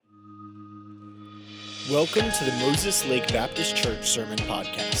Welcome to the Moses Lake Baptist Church Sermon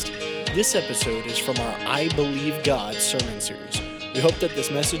Podcast. This episode is from our I Believe God sermon series. We hope that this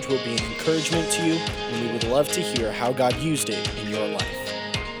message will be an encouragement to you, and we would love to hear how God used it in your life.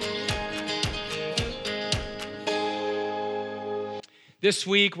 This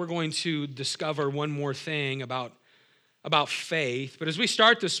week, we're going to discover one more thing about faith. But as we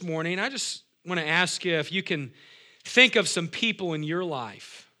start this morning, I just want to ask you if you can think of some people in your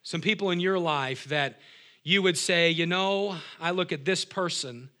life, that you would say, you know, I look at this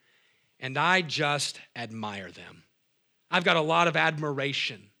person and I just admire them. I've got a lot of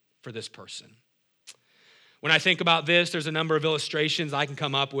admiration for this person. When I think about this, there's a number of illustrations I can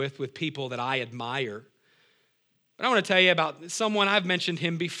come up with people that I admire. But I want to tell you about someone, I've mentioned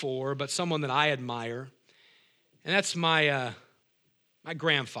him before, but someone that I admire. And that's my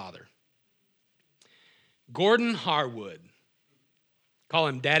grandfather, Gordon Harwood. Call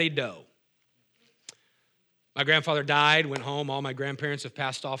him Daddy Doe. My grandfather died, went home. All my grandparents have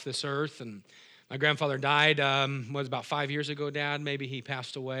passed off this earth. And my grandfather died, was about 5 years ago, Dad. Maybe he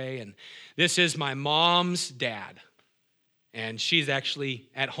passed away. And this is my mom's dad. And she's actually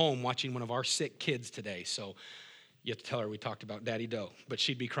at home watching one of our sick kids today. So you have to tell her we talked about Daddy Doe. But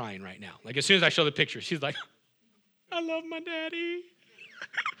she'd be crying right now. Like as soon as I show the picture, she's like, I love my daddy.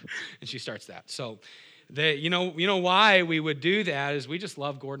 And she starts that. So you know why we would do that is we just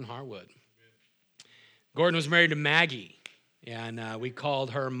love Gordon Harwood. Gordon was married to Maggie, and we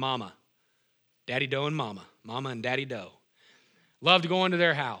called her Mama. Daddy Doe and Mama. Mama and Daddy Doe. Loved going to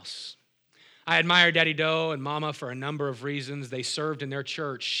their house. I admire Daddy Doe and Mama for a number of reasons. They served in their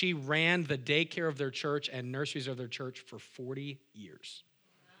church. She ran the daycare of their church and nurseries of their church for 40 years.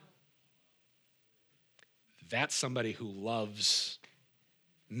 That's somebody who loves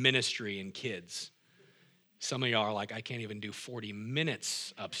ministry and kids. Some of y'all are like, I can't even do 40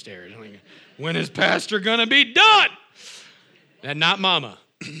 minutes upstairs. I'm like, when is Pastor gonna be done? And not Mama.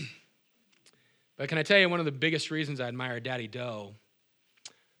 But can I tell you one of the biggest reasons I admire Daddy Doe?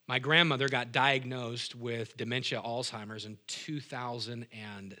 My grandmother got diagnosed with dementia Alzheimer's in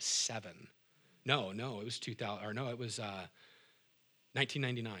 2007. It was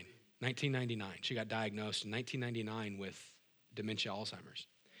 1999. 1999. She got diagnosed in 1999 with dementia Alzheimer's.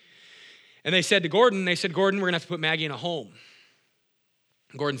 And they said to Gordon, we're going to have to put Maggie in a home.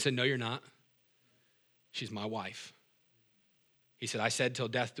 And Gordon said, no, you're not. She's my wife. He said, I said, till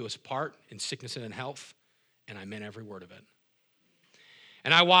death do us part, in sickness and in health, and I meant every word of it.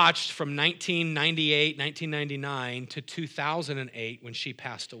 And I watched from 1999 to 2008 when she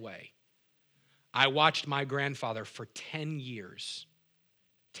passed away. I watched my grandfather for 10 years,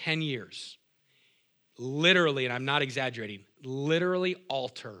 literally, and I'm not exaggerating, literally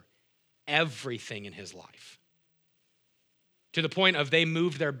alter everything in his life. To the point of they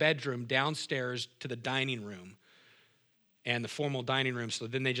moved their bedroom downstairs to the dining room and the formal dining room, so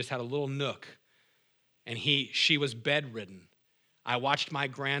then they just had a little nook, and she was bedridden. I watched my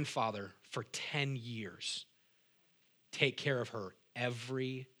grandfather for 10 years take care of her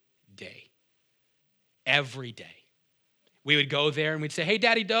every day. Every day. We would go there and we'd say, hey,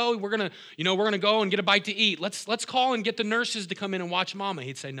 Daddy Doe, we're gonna go and get a bite to eat. Let's call and get the nurses to come in and watch Mama.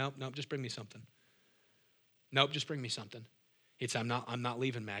 He'd say, nope, just bring me something. Nope, just bring me something. He'd say, I'm not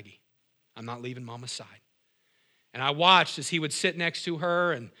leaving Maggie. I'm not leaving Mama's side. And I watched as he would sit next to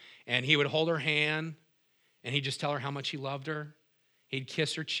her and he would hold her hand and he'd just tell her how much he loved her. He'd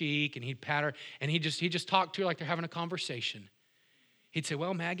kiss her cheek and he'd pat her and he just talked to her like they're having a conversation. He'd say,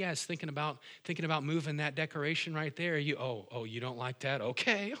 well, Maggie, I was thinking about moving that decoration right there. You don't like that?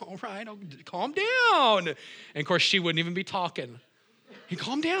 Okay, all right, calm down. And of course, she wouldn't even be talking. He'd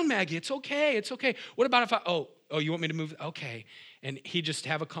calm down, Maggie, it's okay. What about if you want me to move? Okay. And he'd just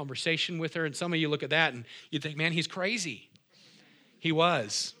have a conversation with her. And some of you look at that and you think, man, he's crazy. He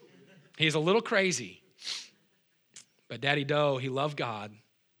was. He's a little crazy. But Daddy Doe, he loved God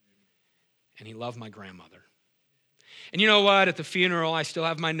and he loved my grandmother. And you know what? At the funeral, I still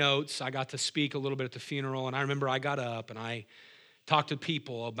have my notes. I got to speak a little bit at the funeral, and I remember I got up and I talked to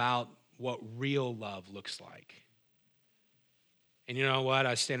people about what real love looks like. And you know what? I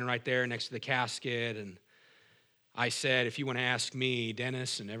was standing right there next to the casket, and I said, if you want to ask me,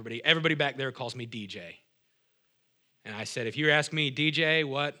 Dennis, and everybody back there calls me DJ. And I said, if you ask me, DJ,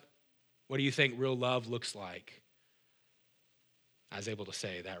 what do you think real love looks like? I was able to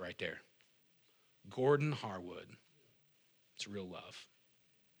say that right there. Gordon Harwood. It's real love.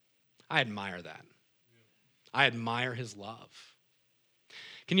 I admire that. I admire his love.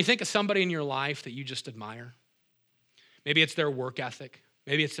 Can you think of somebody in your life that you just admire? Maybe it's their work ethic.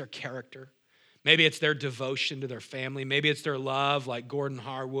 Maybe it's their character. Maybe it's their devotion to their family. Maybe it's their love like Gordon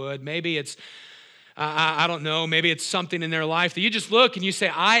Harwood. Maybe it's I don't know, maybe it's something in their life that you just look and you say,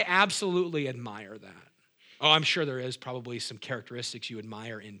 I absolutely admire that. Oh, I'm sure there is probably some characteristics you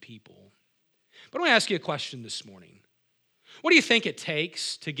admire in people. But I want to ask you a question this morning. What do you think it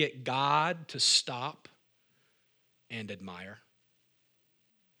takes to get God to stop and admire?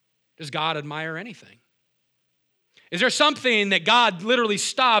 Does God admire anything? Is there something that God literally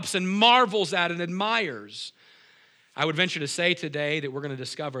stops and marvels at and admires? I would venture to say today that we're going to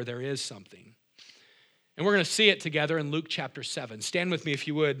discover there is something. And we're going to see it together in Luke chapter 7. Stand with me if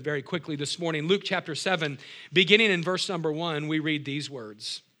you would very quickly this morning. Luke chapter 7, beginning in verse number 1, we read these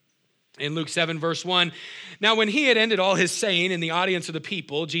words. In Luke 7, verse 1, now when he had ended all his saying in the audience of the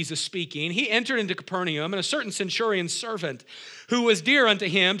people, Jesus speaking, he entered into Capernaum, and a certain centurion's servant, who was dear unto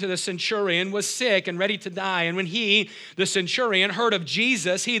him, to the centurion, was sick and ready to die. And when he, the centurion, heard of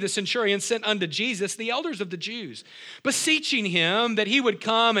Jesus, he, the centurion, sent unto Jesus the elders of the Jews, beseeching him that he would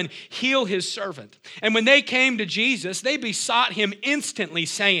come and heal his servant. And when they came to Jesus, they besought him instantly,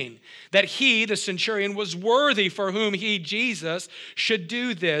 saying that he, the centurion, was worthy for whom he, Jesus, should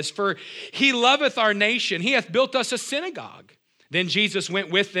do this. For he loveth our nation. He hath built us a synagogue. Then Jesus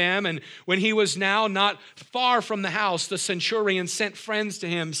went with them, and when he was now not far from the house, the centurion sent friends to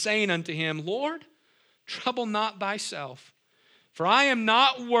him, saying unto him, Lord, trouble not thyself, for I am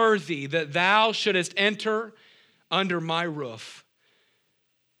not worthy that thou shouldest enter under my roof.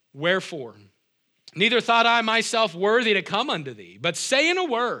 Wherefore, neither thought I myself worthy to come unto thee, but say in a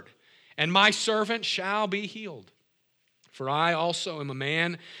word, and my servant shall be healed. For I also am a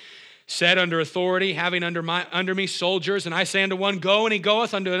man set under authority, having under me soldiers, and I say unto one, go, and he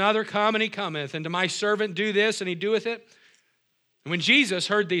goeth, unto another, come, and he cometh, and to my servant, do this, and he doeth it. And when Jesus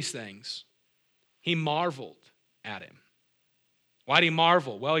heard these things, he marveled at him. Why did he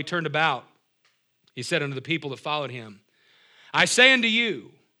marvel? Well, he turned about. He said unto the people that followed him, I say unto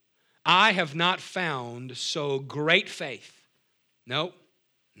you, I have not found so great faith. No,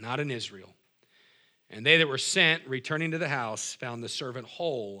 not in Israel. And they that were sent, returning to the house, found the servant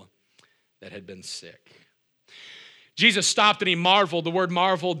whole that had been sick. Jesus stopped and he marveled. The word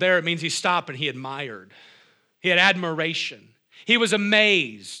marveled there, it means he stopped and he admired. He had admiration. He was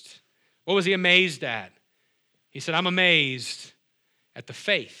amazed. What was he amazed at? He said, I'm amazed at the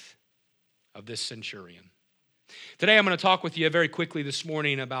faith of this centurion. Today I'm going to talk with you very quickly this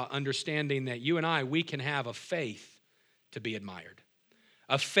morning about understanding that you and I, we can have a faith to be admired,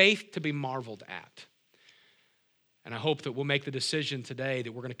 a faith to be marveled at. And I hope that we'll make the decision today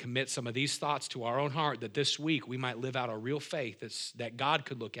that we're going to commit some of these thoughts to our own heart, that this week we might live out a real faith that God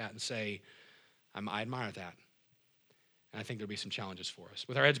could look at and say, I admire that. And I think there'll be some challenges for us.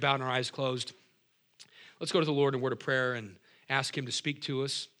 With our heads bowed and our eyes closed, let's go to the Lord in a word of prayer and ask him to speak to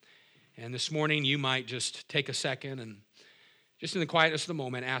us. And this morning you might just take a second and just in the quietness of the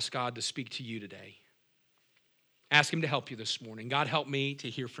moment, ask God to speak to you today. Ask him to help you this morning. God, help me to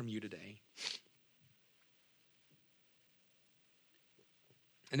hear from you today.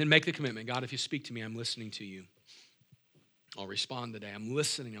 And then make the commitment. God, if you speak to me, I'm listening to you. I'll respond today. I'm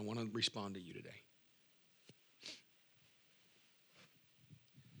listening. I want to respond to you today.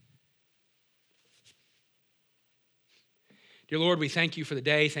 Dear Lord, we thank you for the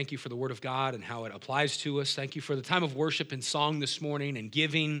day. Thank you for the word of God and how it applies to us. Thank you for the time of worship and song this morning and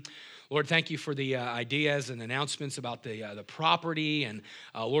giving. Lord, thank you for the ideas and announcements about the property and,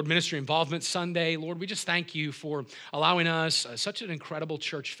 Lord, Ministry Involvement Sunday. Lord, we just thank you for allowing us such an incredible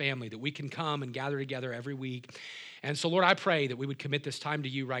church family that we can come and gather together every week. And so, Lord, I pray that we would commit this time to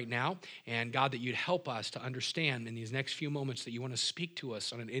you right now. And, God, that you'd help us to understand in these next few moments that you want to speak to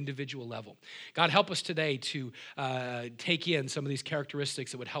us on an individual level. God, help us today to take in some of these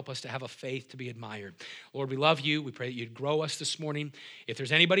characteristics that would help us to have a faith to be admired. Lord, we love you. We pray that you'd grow us this morning. If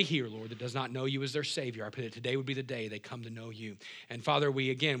there's anybody here, Lord, that does not know you as their Savior, I pray that today would be the day they come to know you. And, Father,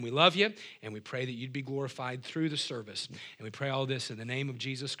 we love you, and we pray that you'd be glorified through the service. And we pray all this in the name of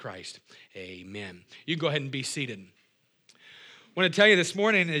Jesus Christ. Amen. You can go ahead and be seated. I want to tell you this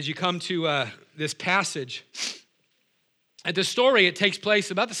morning as you come to this passage, at the story, it takes place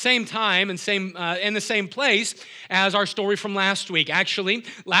about the same time and in the same place as our story from last week. Actually,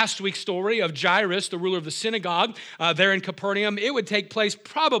 last week's story of Jairus, the ruler of the synagogue there in Capernaum, it would take place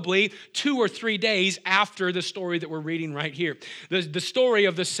probably 2 or 3 days after the story that we're reading right here. The story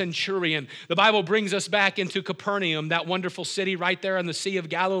of the centurion. The Bible brings us back into Capernaum, that wonderful city right there on the Sea of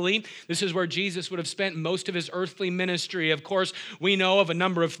Galilee. This is where Jesus would have spent most of his earthly ministry. Of course, we know of a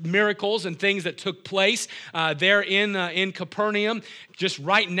number of miracles and things that took place there in in Capernaum, just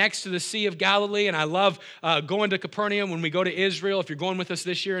right next to the Sea of Galilee. And I love going to Capernaum when we go to Israel. If you're going with us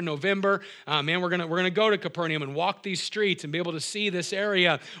this year in November, man, we're gonna go to Capernaum and walk these streets and be able to see this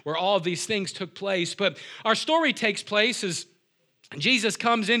area where all of these things took place. But our story takes place as Jesus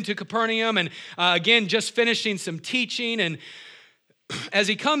comes into Capernaum and again, just finishing some teaching. And as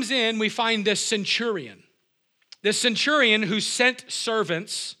he comes in, we find this centurion who sent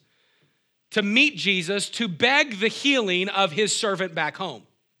servants to meet Jesus to beg the healing of his servant back home.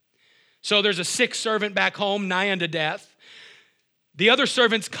 So there's a sick servant back home, nigh unto death. The other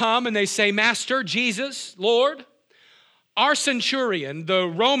servants come and they say, Master, Jesus, Lord, our centurion, the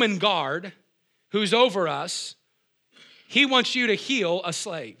Roman guard who's over us, he wants you to heal a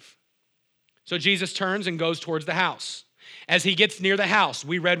slave. So Jesus turns and goes towards the house. As he gets near the house,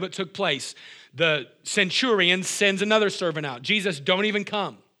 we read what took place. The centurion sends another servant out. Jesus, don't even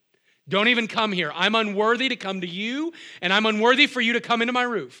come. Don't even come here. I'm unworthy to come to you, and I'm unworthy for you to come into my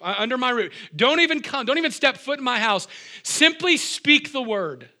roof, under my roof. Don't even come. Don't even step foot in my house. Simply speak the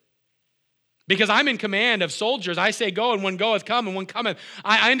word. Because I'm in command of soldiers. I say go, and one goeth, come, and one cometh.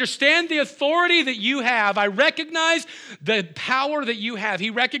 I understand the authority that you have. I recognize the power that you have. He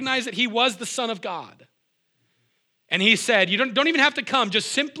recognized that he was the Son of God. And he said, you don't even have to come.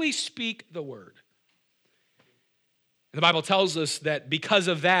 Just simply speak the word. And the Bible tells us that because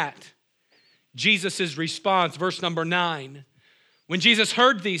of that, Jesus' response, verse number 9, when Jesus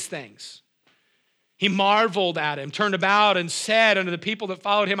heard these things, he marveled at him, turned about and said unto the people that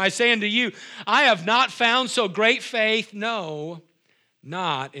followed him, I say unto you, I have not found so great faith, no,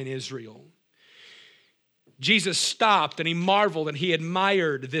 not in Israel. Jesus stopped and he marveled and he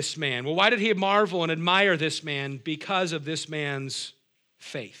admired this man. Well, why did he marvel and admire this man? Because of this man's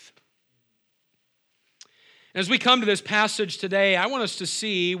faith. As we come to this passage today, I want us to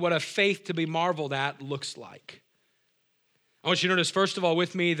see what a faith to be marveled at looks like. I want you to notice, first of all,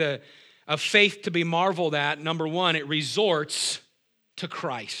 with me, a faith to be marveled at, number one, it resorts to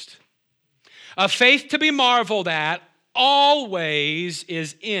Christ. A faith to be marveled at always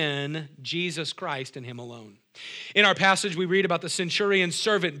is in Jesus Christ and him alone. In our passage, we read about the centurion's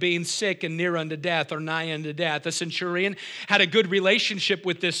servant being sick and near unto death or nigh unto death. The centurion had a good relationship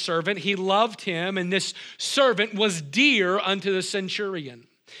with this servant. He loved him, and this servant was dear unto the centurion.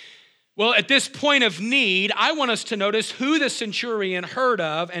 Well, at this point of need, I want us to notice who the centurion heard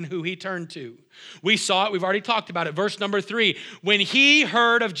of and who he turned to. We saw it. We've already talked about it. Verse number 3, when he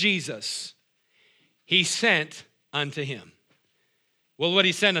heard of Jesus, he sent unto him. Well, what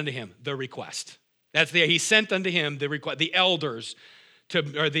he sent unto him? The request. He sent unto him the request, the elders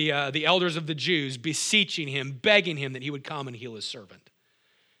the elders of the Jews beseeching him, begging him that he would come and heal his servant.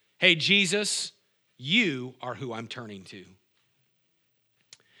 Hey, Jesus, you are who I'm turning to.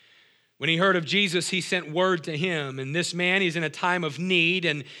 When he heard of Jesus, he sent word to him. And this man, he's in a time of need,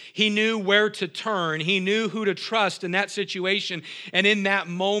 and he knew where to turn. He knew who to trust in that situation and in that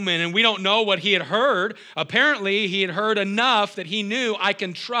moment. And we don't know what he had heard. Apparently, he had heard enough that he knew, I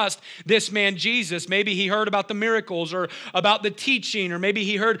can trust this man Jesus. Maybe he heard about the miracles or about the teaching, or maybe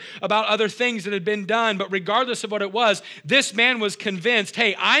he heard about other things that had been done. But regardless of what it was, this man was convinced,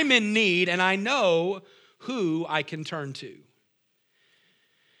 hey, I'm in need, and I know who I can turn to.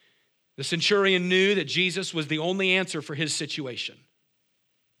 The centurion knew that Jesus was the only answer for his situation.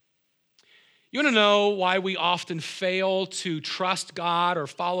 You want to know why we often fail to trust God or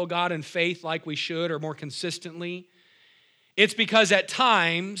follow God in faith like we should or more consistently? It's because at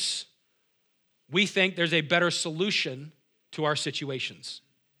times we think there's a better solution to our situations.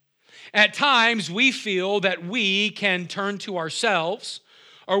 At times we feel that we can turn to ourselves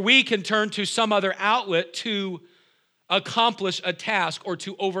or we can turn to some other outlet to accomplish a task or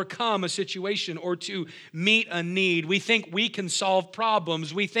to overcome a situation or to meet a need. We think we can solve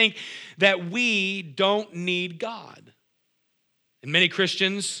problems. We think that we don't need God. And many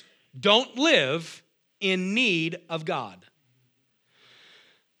Christians don't live in need of God.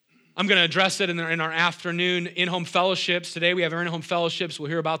 I'm going to address it in our afternoon in-home fellowships. Today we have our in-home fellowships. We'll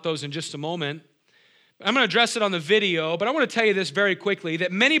hear about those in just a moment. I'm going to address it on the video, but I want to tell you this very quickly,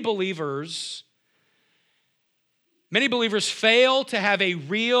 that many believers fail to have a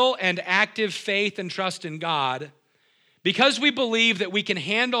real and active faith and trust in God because we believe that we can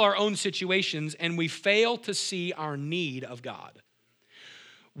handle our own situations and we fail to see our need of God.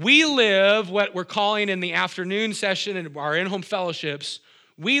 We live what we're calling in the afternoon session and our in-home fellowships,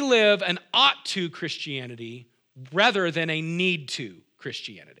 we live an ought-to Christianity rather than a need-to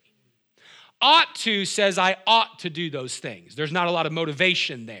Christianity. Ought to says I ought to do those things. There's not a lot of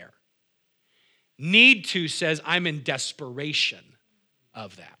motivation there. Need to says I'm in desperation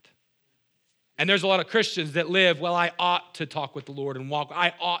of that. And there's a lot of Christians that live, well, I ought to talk with the Lord and walk.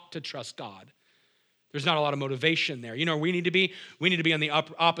 I ought to trust God. There's not a lot of motivation there. You know where we need to be? We need to be on the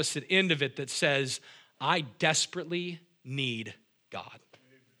opposite end of it that says, I desperately need God.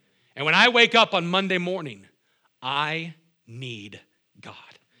 And when I wake up on Monday morning, I need God.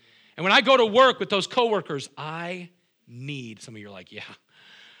 And when I go to work with those coworkers, I need, some of you are like, yeah,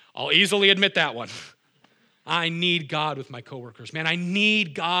 I'll easily admit that one. I need God with my coworkers. Man, I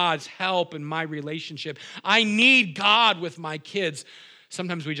need God's help in my relationship. I need God with my kids.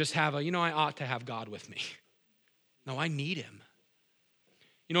 Sometimes we just have I ought to have God with me. No, I need him.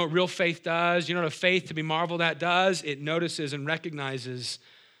 You know what real faith does? You know what a faith to be marveled at does? It notices and recognizes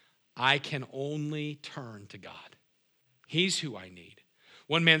I can only turn to God. He's who I need.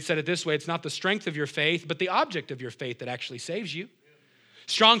 One man said it this way, it's not the strength of your faith, but the object of your faith that actually saves you.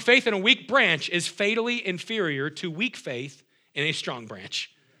 Strong faith in a weak branch is fatally inferior to weak faith in a strong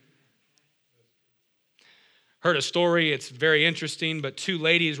branch. Heard a story, it's very interesting, but two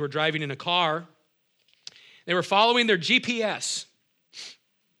ladies were driving in a car. They were following their GPS,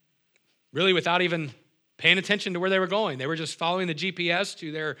 really without even paying attention to where they were going. They were just following the GPS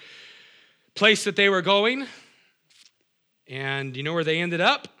to their place that they were going. And you know where they ended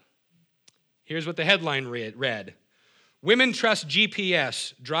up? Here's what the headline read. Women trust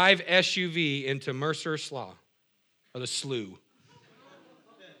GPS, drive SUV into Mercer Slough, or the slough.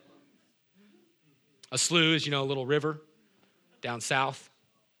 A slough is, a little river down south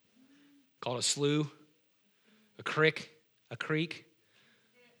called a slough, a creek.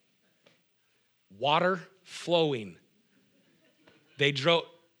 Water flowing. They drove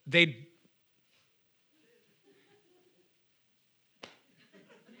the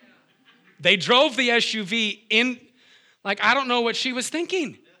SUV in, I don't know what she was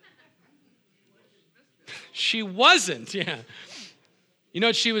thinking. She wasn't, yeah. You know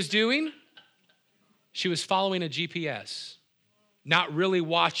what she was doing? She was following a GPS, not really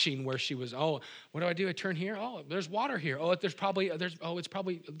watching where she was. Oh, what do? I turn here? Oh, there's water here. Oh, it's probably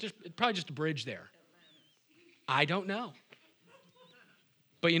just a bridge there. I don't know.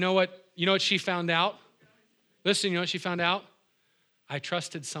 But you know what? You know what she found out? Listen, you know what she found out? I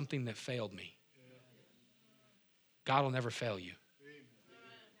trusted something that failed me. God will never fail you.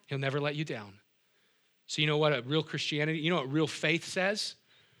 He'll never let you down. So you know what a real Christianity, you know what real faith says?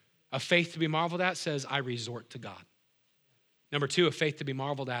 A faith to be marveled at says, I resort to God. Number two, a faith to be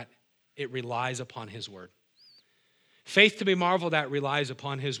marveled at, it relies upon his word. Faith to be marveled at relies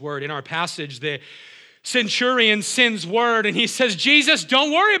upon his word. In our passage, the centurion sends word and he says, Jesus,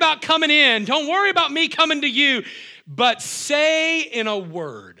 don't worry about coming in. Don't worry about me coming to you, but say in a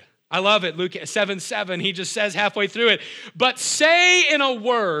word. I love it, Luke 7:7, he just says halfway through it, but say in a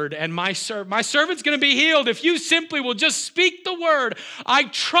word, and my servant's going to be healed. If you simply will just speak the word, I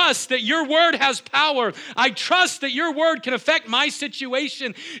trust that your word has power. I trust that your word can affect my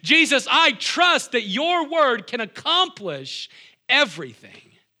situation. Jesus, I trust that your word can accomplish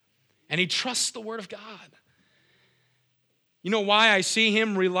everything. And he trusts the word of God. You know why I see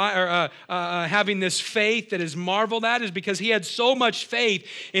him having this faith that is marveled at is because he had so much faith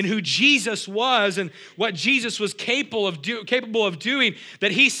in who Jesus was and what Jesus was capable of doing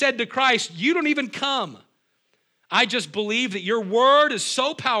that he said to Christ, you don't even come. I just believe that your word is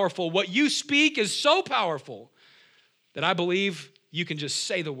so powerful. What you speak is so powerful that I believe you can just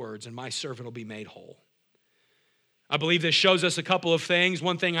say the words and my servant will be made whole. I believe this shows us a couple of things.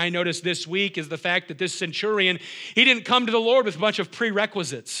 One thing I noticed this week is the fact that this centurion, he didn't come to the Lord with a bunch of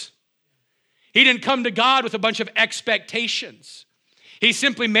prerequisites. He didn't come to God with a bunch of expectations. He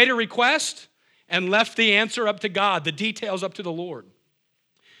simply made a request and left the answer up to God, the details up to the Lord.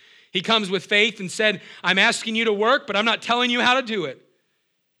 He comes with faith and said, I'm asking you to work, but I'm not telling you how to do it.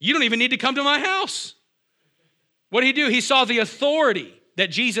 You don't even need to come to my house. What did he do? He saw the authority that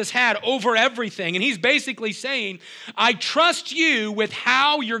Jesus had over everything. And he's basically saying, I trust you with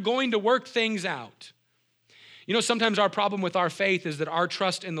how you're going to work things out. You know, sometimes our problem with our faith is that our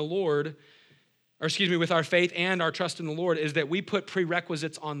trust in the Lord, with our faith and our trust in the Lord is that we put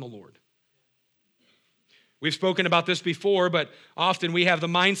prerequisites on the Lord. We've spoken about this before, but often we have the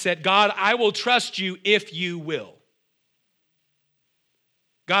mindset, God, I will trust you if you will.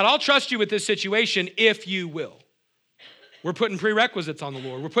 God, I'll trust you with this situation if you will. We're putting prerequisites on the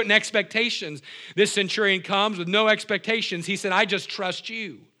Lord. We're putting expectations. This centurion comes with no expectations. He said, I just trust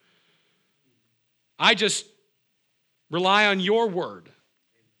you. I just rely on your word.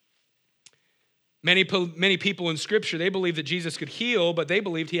 Many people in Scripture, they believe that Jesus could heal, but they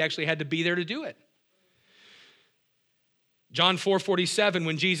believed he actually had to be there to do it. John 4:47,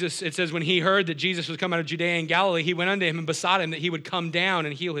 when Jesus, it says, when he heard that Jesus was coming out of Judea and Galilee, he went unto him and besought him that he would come down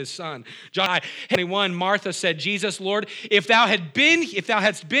and heal his son. John 21, Martha said, Jesus, Lord, if thou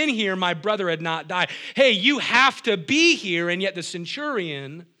hadst been here, my brother had not died. Hey, you have to be here. And yet the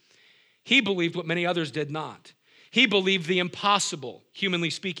centurion, he believed what many others did not. He believed the impossible, humanly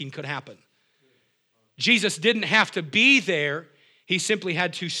speaking, could happen. Jesus didn't have to be there. He simply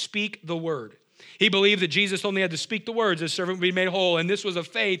had to speak the word. He believed that Jesus only had to speak the words, his servant would be made whole. And this was a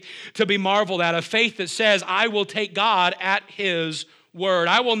faith to be marveled at, a faith that says, I will take God at his word.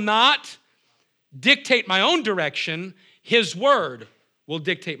 I will not dictate my own direction. His word will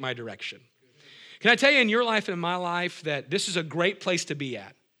dictate my direction. Can I tell you in your life and in my life that this is a great place to be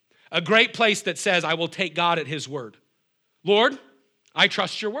at? A great place that says, I will take God at his word. Lord, I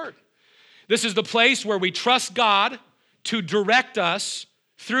trust your word. This is the place where we trust God to direct us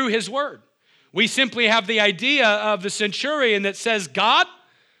through his word. We simply have the idea of the centurion that says, God,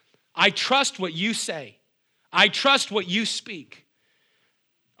 I trust what you say. I trust what you speak.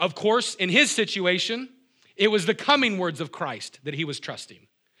 Of course, in his situation, it was the coming words of Christ that he was trusting.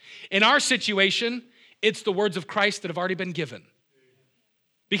 In our situation, it's the words of Christ that have already been given.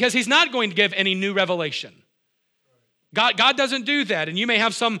 Because he's not going to give any new revelation. God doesn't do that. And you may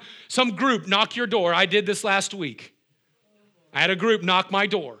have some group knock your door. I did this last week. I had a group knock my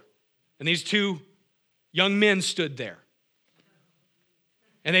door. And these two young men stood there.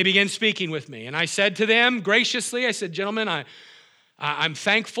 And they began speaking with me. And I said to them graciously, I said, gentlemen, I'm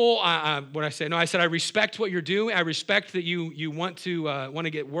thankful. What I say? No, I said, I respect what you're doing. I respect that you want to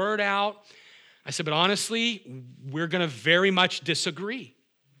get word out. I said, but honestly, we're going to very much disagree.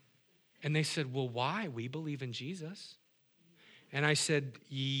 And they said, well, why? We believe in Jesus. And I said,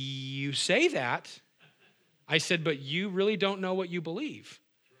 you say that. I said, but you really don't know what you believe.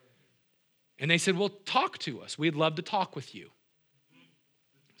 And they said, well, talk to us. We'd love to talk with you.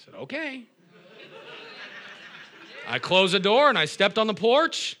 I said, okay. I closed the door and I stepped on the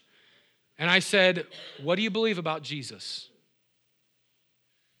porch and I said, what do you believe about Jesus?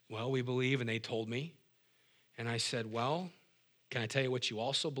 Well, we believe, and they told me. And I said, well, can I tell you what you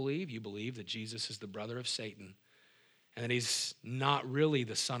also believe? You believe that Jesus is the brother of Satan and that he's not really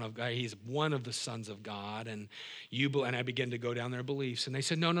the son of God. He's one of the sons of God. And I began to go down their beliefs. And they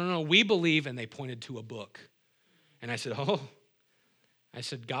said, no, we believe. And they pointed to a book. And I said,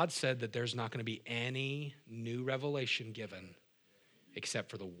 God said that there's not going to be any new revelation given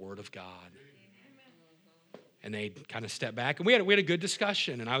except for the word of God. And they kind of stepped back. And we had a good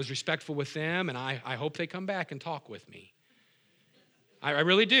discussion. And I was respectful with them. And I hope they come back and talk with me. I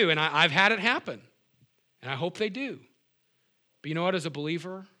really do. And I've had it happen. And I hope they do. But you know what, as a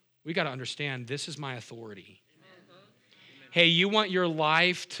believer, we got to understand this is my authority. Hey, you want your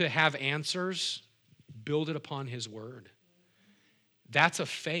life to have answers? Build it upon his word. That's a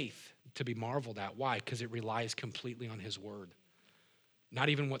faith to be marveled at. Why? Because it relies completely on his word. Not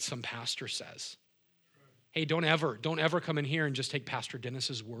even what some pastor says. Hey, don't ever come in here and just take Pastor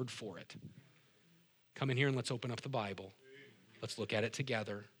Dennis's word for it. Come in here and let's open up the Bible. Let's look at it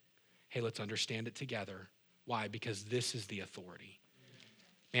together. Hey, let's understand it together. Why? Because this is the authority.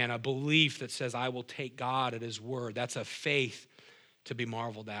 Man, a belief that says, I will take God at his word. That's a faith to be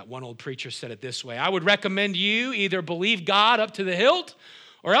marveled at. One old preacher said it this way: I would recommend you either believe God up to the hilt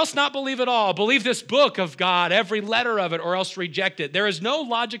or else not believe at all. Believe this book of God, every letter of it, or else reject it. There is no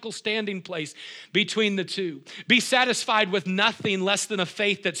logical standing place between the two. Be satisfied with nothing less than a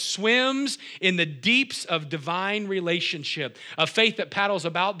faith that swims in the deeps of divine relationship. A faith that paddles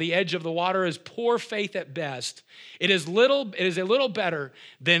about the edge of the water is poor faith at best. It is a little better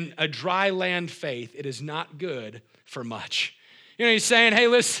than a dry land faith. It is not good for much. You know, he's saying, hey,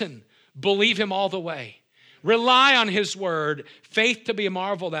 listen, believe him all the way. Rely on his word. Faith to be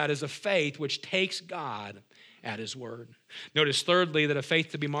marveled at is a faith which takes God at his word. Notice thirdly that a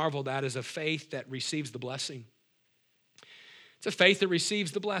faith to be marveled at is a faith that receives the blessing. It's a faith that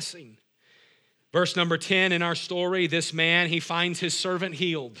receives the blessing. Verse number 10 in our story, this man, he finds his servant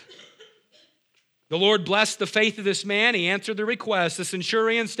healed. The Lord blessed the faith of this man. He answered the request. The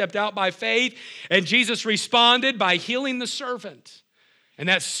centurion stepped out by faith, and Jesus responded by healing the servant. And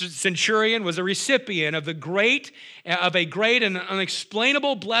that centurion was a recipient of a great and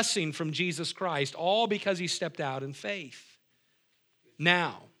unexplainable blessing from Jesus Christ, all because he stepped out in faith.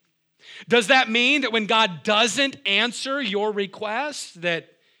 Now, does that mean that when God doesn't answer your request that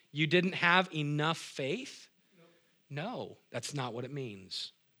you didn't have enough faith? No, that's not what it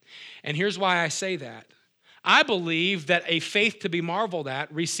means. And here's why I say that. I believe that a faith to be marveled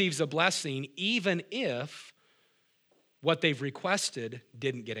at receives a blessing even if what they've requested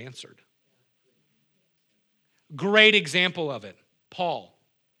didn't get answered. Great example of it, Paul.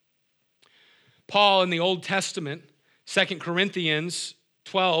 Paul in the Old Testament, 2 Corinthians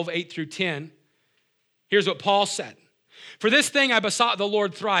 12, 8 through 10. Here's what Paul said. For this thing I besought the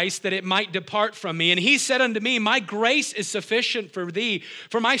Lord thrice, that it might depart from me. And he said unto me, my grace is sufficient for thee,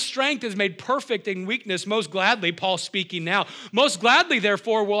 for my strength is made perfect in weakness. Most gladly, Paul speaking now, most gladly,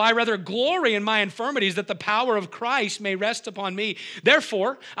 therefore, will I rather glory in my infirmities, that the power of Christ may rest upon me.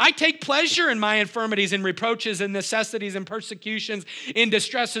 Therefore, I take pleasure in my infirmities, in reproaches, in necessities, in persecutions, in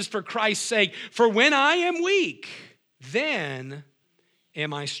distresses for Christ's sake. For when I am weak, then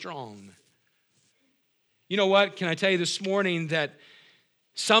am I strong. You know what? Can I tell you this morning that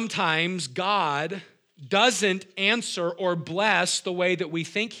sometimes God doesn't answer or bless the way that we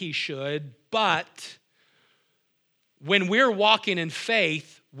think he should, but when we're walking in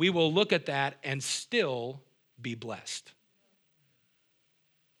faith, we will look at that and still be blessed.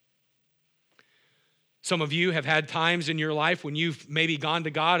 Some of you have had times in your life when you've maybe gone to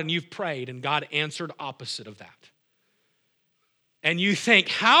God and you've prayed and God answered opposite of that. And you think,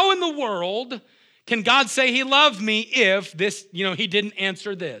 how in the world can God say he loved me if this, he didn't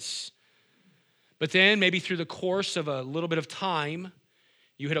answer this? But then maybe through the course of a little bit of time,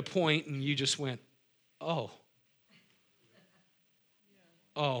 you hit a point and you just went, oh,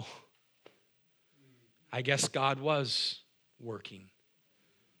 I guess God was working.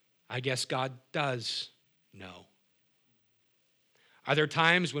 I guess God does know. Are there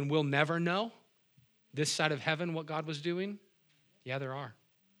times when we'll never know this side of heaven what God was doing? Yeah, there are.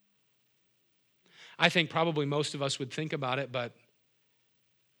 I think probably most of us would think about it, but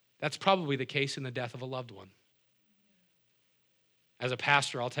that's probably the case in the death of a loved one. As a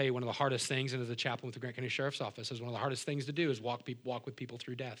pastor, I'll tell you one of the hardest things, and as a chaplain with the Grant County Sheriff's Office, is one of the hardest things to do is walk with people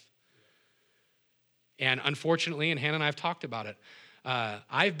through death. And unfortunately, and Hannah and I have talked about it,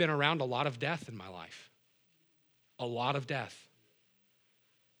 I've been around a lot of death in my life. A lot of death.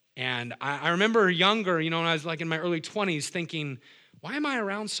 And I remember younger, when I was like in my early 20s thinking, why am I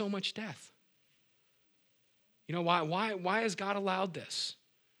around so much death? Why has God allowed this?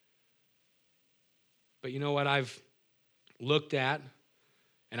 But you know what I've looked at,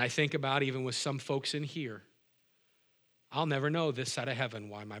 and I think about even with some folks in here, I'll never know this side of heaven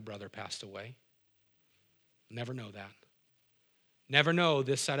why my brother passed away. Never know that. Never know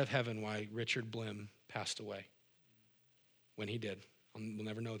this side of heaven why Richard Blim passed away when he did. We'll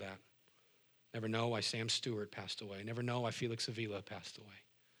never know that. Never know why Sam Stewart passed away. Never know why Felix Avila passed away.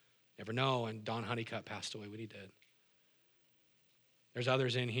 Never know when Don Honeycutt passed away when he did. There's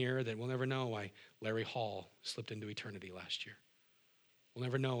others in here that we'll never know why Larry Hall slipped into eternity last year. We'll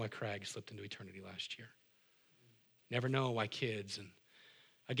never know why Craig slipped into eternity last year. Never know why kids. And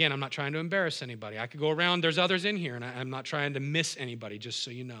again, I'm not trying to embarrass anybody. I could go around, there's others in here, and I'm not trying to miss anybody, just so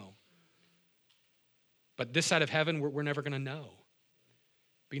you know. But this side of heaven, we're never going to know.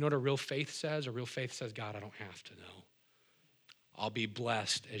 But you know what a real faith says? A real faith says, God, I don't have to know. I'll be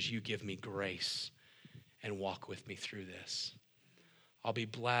blessed as you give me grace and walk with me through this. I'll be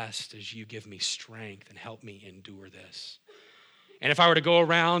blessed as you give me strength and help me endure this. And if I were to go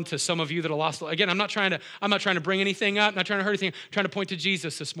around to some of you that have lost, again, I'm not trying to bring anything up, not trying to hurt anything. I'm trying to point to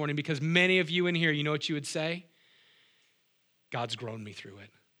Jesus this morning because many of you in here, you know what you would say? God's grown me through it.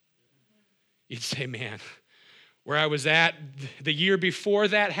 You'd say, man, where I was at the year before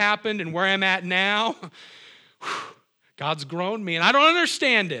that happened and where I'm at now, God's grown me, and I don't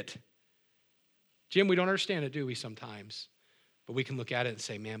understand it. Jim, we don't understand it, do we, sometimes? But we can look at it and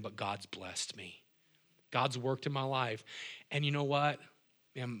say, man, but God's blessed me. God's worked in my life. And you know what?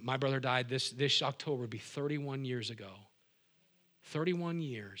 Man, my brother died this October, would be 31 years ago. 31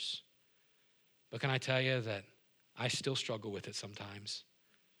 years. But can I tell you that I still struggle with it sometimes.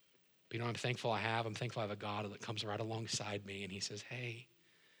 But you know what I'm thankful I have? I'm thankful I have a God that comes right alongside me, and he says, hey,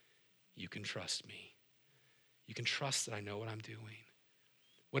 you can trust me. You can trust that I know what I'm doing.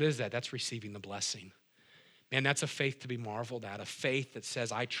 What is that? That's receiving the blessing. Man, that's a faith to be marveled at, a faith that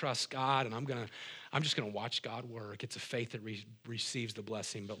says, I trust God, and I'm just going to watch God work. It's a faith that receives the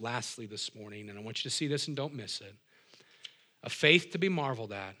blessing. But lastly this morning, and I want you to see this and don't miss it, a faith to be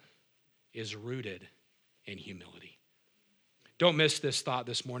marveled at is rooted in humility. Don't miss this thought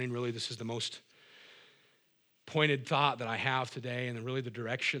this morning. Really, this is the most pointed thought that I have today, and really the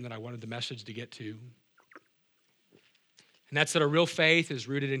direction that I wanted the message to get to. And that's that a real faith is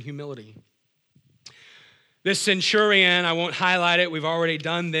rooted in humility. This centurion, I won't highlight it. We've already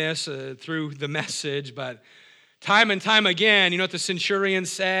done this through the message, but time and time again, you know what the centurion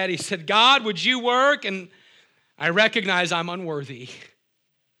said? He said, God, would you work? And I recognize I'm unworthy.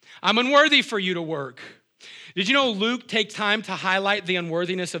 I'm unworthy for you to work. Did you know Luke takes time to highlight the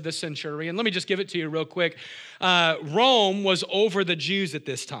unworthiness of the centurion? Let me just give it to you real quick. Rome was over the Jews at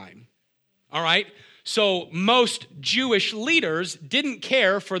this time, all right? So most Jewish leaders didn't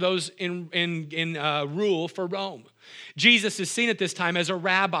care for those in rule for Rome. Jesus is seen at this time as a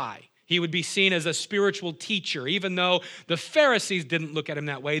rabbi. He would be seen as a spiritual teacher, even though the Pharisees didn't look at him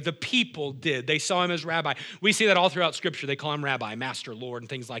that way. The people did. They saw him as rabbi. We see that all throughout Scripture. They call him rabbi, master, Lord, and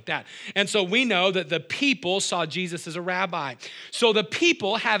things like that. And so we know that the people saw Jesus as a rabbi. So the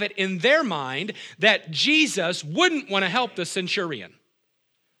people have it in their mind that Jesus wouldn't want to help the centurion.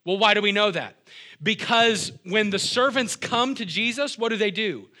 Well, why do we know that? Because when the servants come to Jesus, what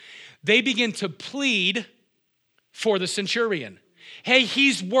do? They begin to plead for the centurion. Hey,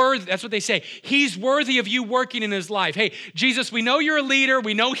 he's worthy. That's what they say. He's worthy of you working in his life. Hey, Jesus, we know you're a leader.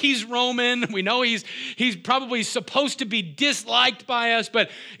 We know he's Roman. We know he's probably supposed to be disliked by us, but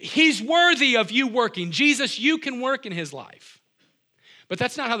he's worthy of you working. Jesus, you can work in his life. But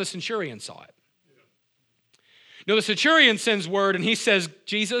that's not how the centurion saw it. No, the centurion sends word and he says,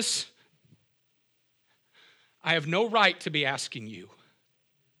 Jesus, I have no right to be asking you.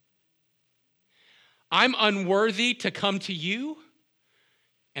 I'm unworthy to come to you.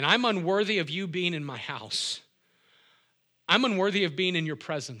 And I'm unworthy of you being in my house. I'm unworthy of being in your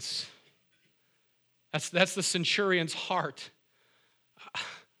presence. That's the centurion's heart.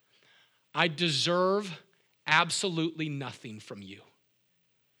 I deserve absolutely nothing from you.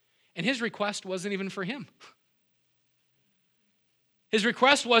 And his request wasn't even for him. His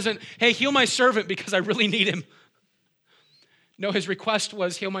request wasn't, hey, heal my servant because I really need him. No, his request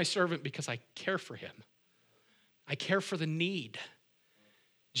was, heal my servant because I care for him. I care for the need.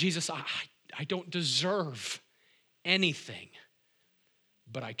 Jesus, I don't deserve anything,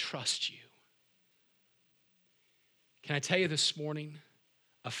 but I trust you. Can I tell you this morning,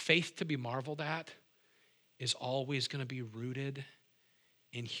 a faith to be marveled at is always going to be rooted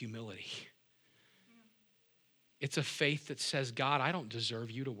in humility. It's a faith that says, God, I don't deserve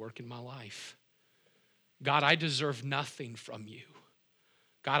you to work in my life. God, I deserve nothing from you.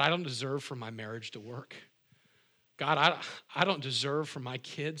 God, I don't deserve for my marriage to work. God, I don't deserve for my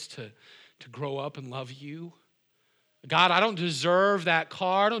kids to grow up and love you. God, I don't deserve that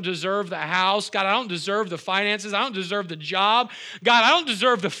car. I don't deserve the house. God, I don't deserve the finances. I don't deserve the job. God, I don't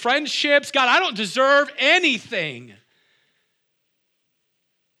deserve the friendships. God, I don't deserve anything.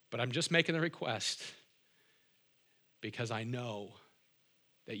 But I'm just making the request because I know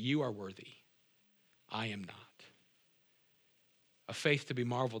that you are worthy. I am not. A faith to be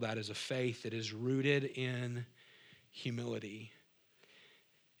marveled at is a faith that is rooted in humility.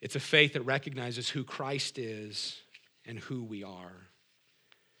 It's a faith that recognizes who Christ is and who we are.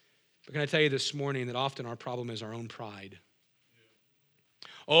 But can I tell you this morning that often our problem is our own pride?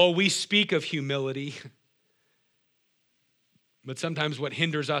 Oh, we speak of humility, but sometimes what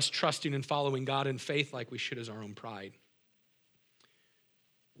hinders us trusting and following God in faith like we should is our own pride.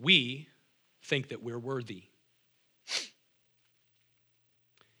 We think that we're worthy.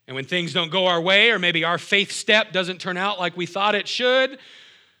 And when things don't go our way, or maybe our faith step doesn't turn out like we thought it should,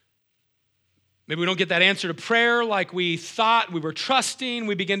 maybe we don't get that answer to prayer like we thought we were trusting,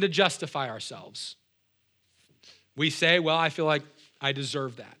 we begin to justify ourselves. We say, well, I feel like I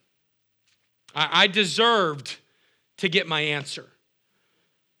deserve that. I deserved to get my answer.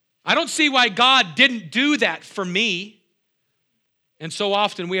 I don't see why God didn't do that for me. And so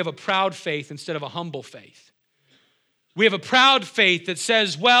often we have a proud faith instead of a humble faith. We have a proud faith that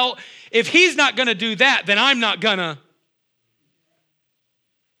says, well, if he's not going to do that, then I'm not going to.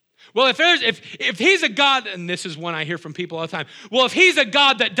 Well, if he's a God, and this is one I hear from people all the time, well, if he's a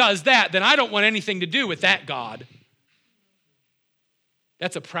God that does that, then I don't want anything to do with that God.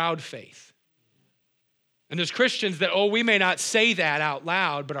 That's a proud faith. And there's Christians that, we may not say that out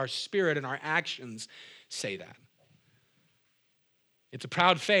loud, but our spirit and our actions say that. It's a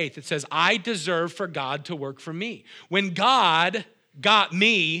proud faith that says, I deserve for God to work for me. When God got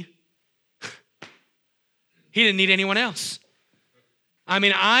me, he didn't need anyone else. I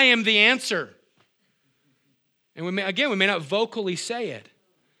mean, I am the answer. And we may not vocally say it,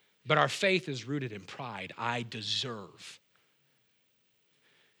 but our faith is rooted in pride. I deserve.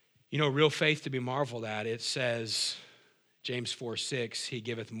 You know, real faith to be marveled at, it says, James 4:6, he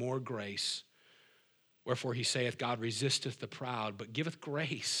giveth more grace. Wherefore he saith, God resisteth the proud, but giveth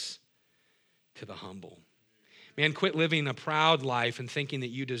grace to the humble. Man, quit living a proud life and thinking that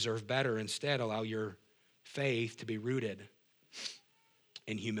you deserve better. Instead, allow your faith to be rooted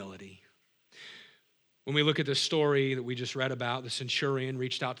in humility. When we look at the story that we just read about, the centurion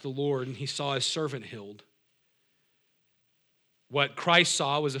reached out to the Lord and he saw his servant healed. What Christ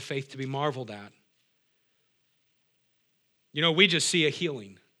saw was a faith to be marveled at. You know, we just see a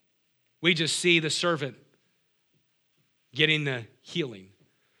healing. We just see the servant getting the healing.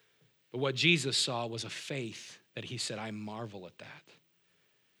 But what Jesus saw was a faith that he said, I marvel at that.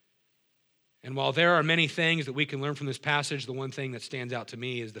 And while there are many things that we can learn from this passage, the one thing that stands out to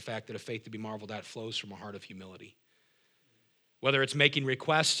me is the fact that a faith to be marveled at flows from a heart of humility. Whether it's making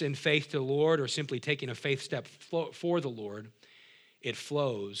requests in faith to the Lord or simply taking a faith step for the Lord, it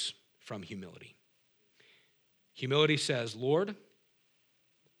flows from humility. Humility says, Lord,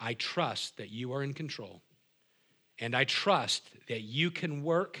 I trust that you are in control, and I trust that you can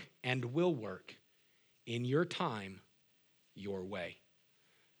work and will work in your time, your way.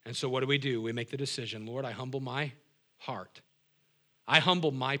 And so what do? We make the decision, Lord, I humble my heart. I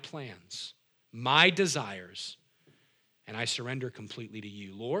humble my plans, my desires, and I surrender completely to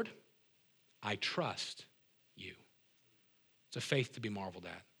you. Lord, I trust you. It's a faith to be marveled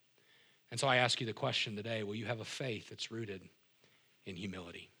at. And so I ask you the question today, will you have a faith that's rooted in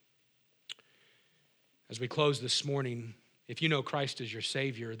humility? As we close this morning, if you know Christ as your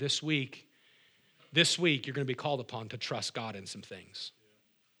Savior, this week, you're going to be called upon to trust God in some things.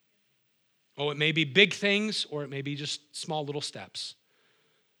 Oh, it may be big things or it may be just small little steps.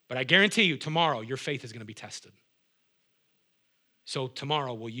 But I guarantee you, tomorrow, your faith is going to be tested. So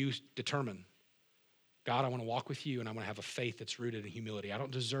tomorrow, will you determine, God, I want to walk with you and I want to have a faith that's rooted in humility. I don't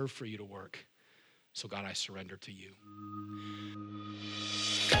deserve for you to work. So God, I surrender to you.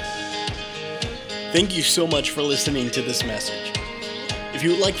 Thank you so much for listening to this message. If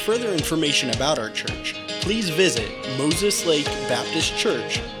you would like further information about our church, please visit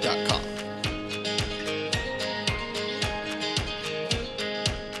moseslakebaptistchurch.com.